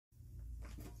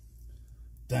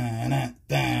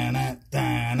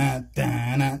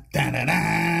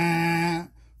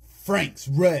Frank's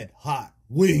Red Hot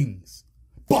Wings,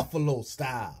 Buffalo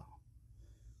style.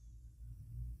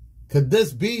 Could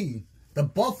this be the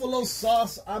buffalo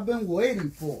sauce I've been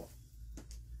waiting for?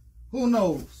 Who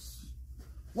knows?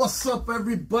 What's up,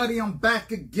 everybody? I'm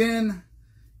back again.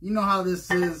 You know how this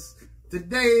is.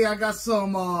 Today I got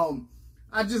some,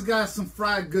 I just got some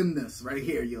fried goodness right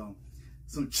here, yo.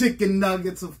 Some chicken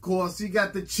nuggets, of course. You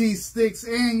got the cheese sticks,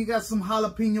 and you got some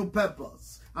jalapeno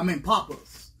peppers.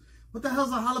 Poppers. What the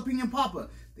hell's a jalapeno popper?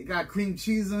 They got cream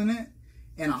cheese in it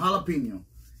and a jalapeno.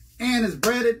 And it's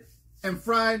breaded and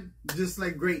fried just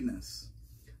like greatness.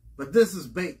 But this is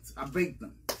baked. I baked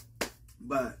them.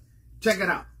 But check it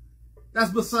out.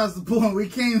 That's besides the point. We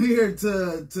came here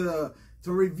to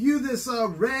review this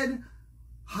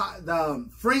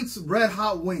Frank's Red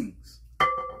Hot Wings.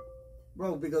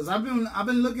 Bro, because I've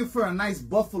been looking for a nice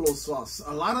buffalo sauce.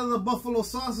 A lot of the buffalo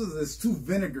sauces is too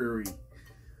vinegary.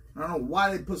 I don't know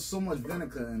why they put so much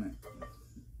vinegar in it.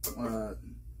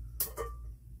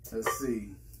 Let's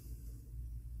see.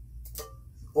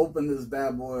 Open this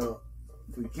bad boy up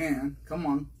if we can. Come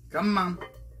on. Come on.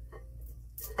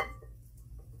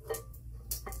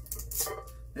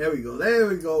 There we go. There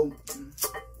we go.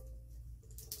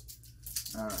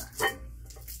 Alright.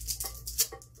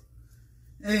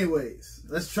 Anyways,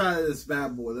 let's try this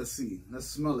bad boy. Let's see. Let's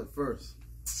smell it first.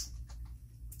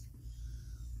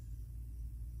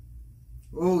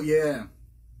 Oh, yeah.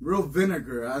 Real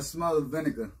vinegar. I smell the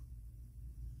vinegar.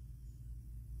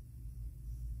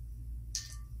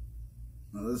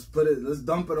 Now let's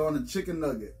dump it on a chicken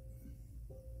nugget.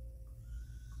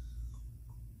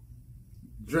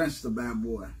 Drench the bad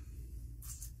boy.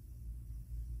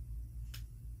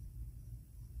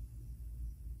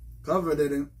 Covered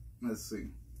it in. Let's see.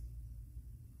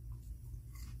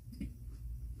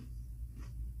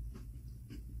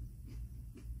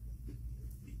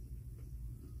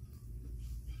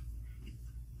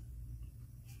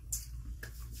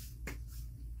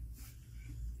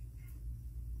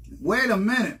 Wait a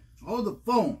minute. Hold the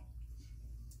phone.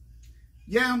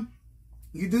 Yeah,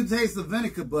 you do taste the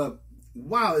vinegar, but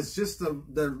wow, it's just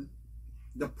the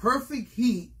perfect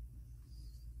heat.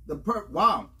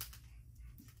 Wow.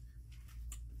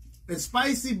 It's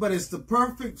spicy, but it's the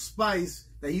perfect spice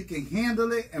that you can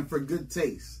handle it and for good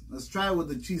taste. Let's try it with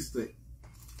the cheese stick.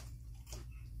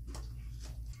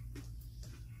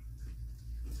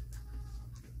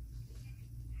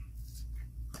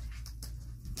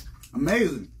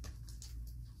 Amazing.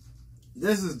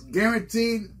 This is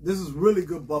guaranteed. This is really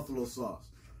good buffalo sauce.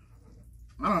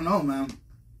 I don't know, man.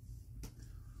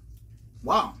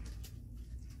 Wow.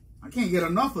 I can't get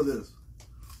enough of this.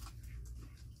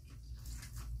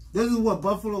 This is what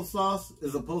buffalo sauce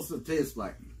is supposed to taste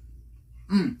like.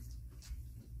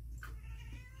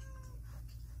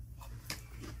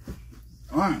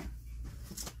 Alright.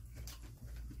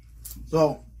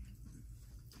 So,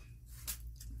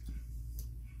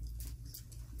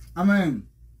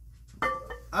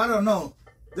 I don't know.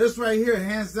 This right here,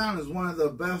 hands down, is one of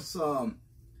the best,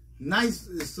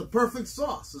 it's the perfect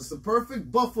sauce. It's the perfect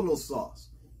buffalo sauce.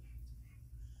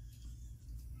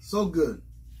 So good.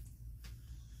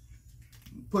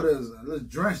 Let's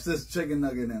drench this chicken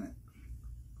nugget in it.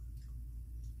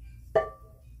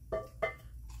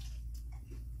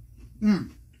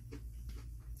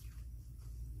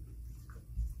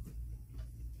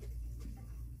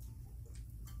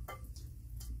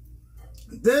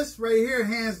 This right here,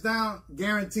 hands down,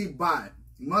 guaranteed buy.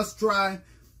 Must try.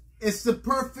 It's the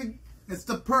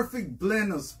perfect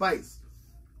blend of spice.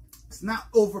 It's not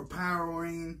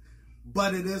overpowering,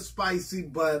 but it is spicy,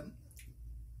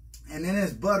 and then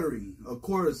it's buttery. Of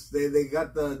course, they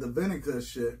got the vinegar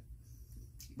shit,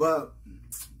 but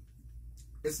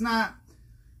it's not,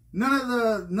 none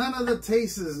of the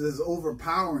tastes is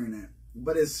overpowering it,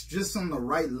 but it's just on the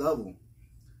right level.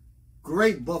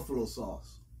 Great buffalo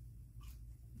sauce.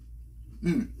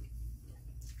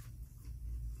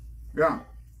 Yeah.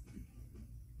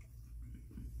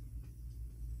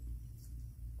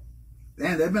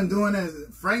 Damn, they've been doing this.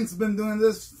 Frank's been doing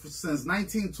this since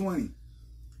 1920.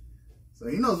 So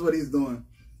he knows what he's doing.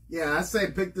 Yeah, I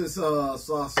say pick this sauce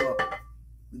up.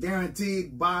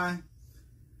 Guaranteed buy.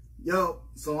 Yo,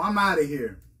 so I'm out of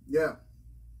here. Yeah.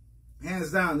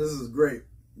 Hands down, this is great.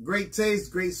 Great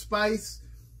taste, great spice.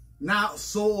 Not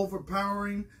so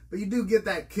overpowering, but you do get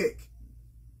that kick.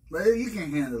 But you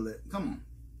can handle it. Come on.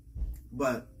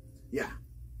 But, yeah.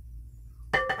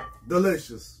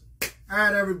 Delicious. All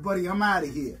right, everybody, I'm out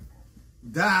of here.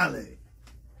 Dale.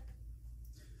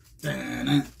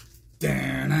 Da-na,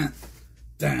 da-na,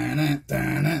 da-na,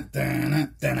 da-na, da-na,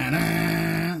 da-na,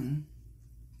 da-na.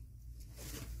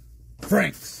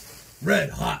 Frank's Red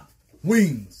Hot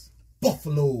Wings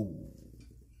Buffalo.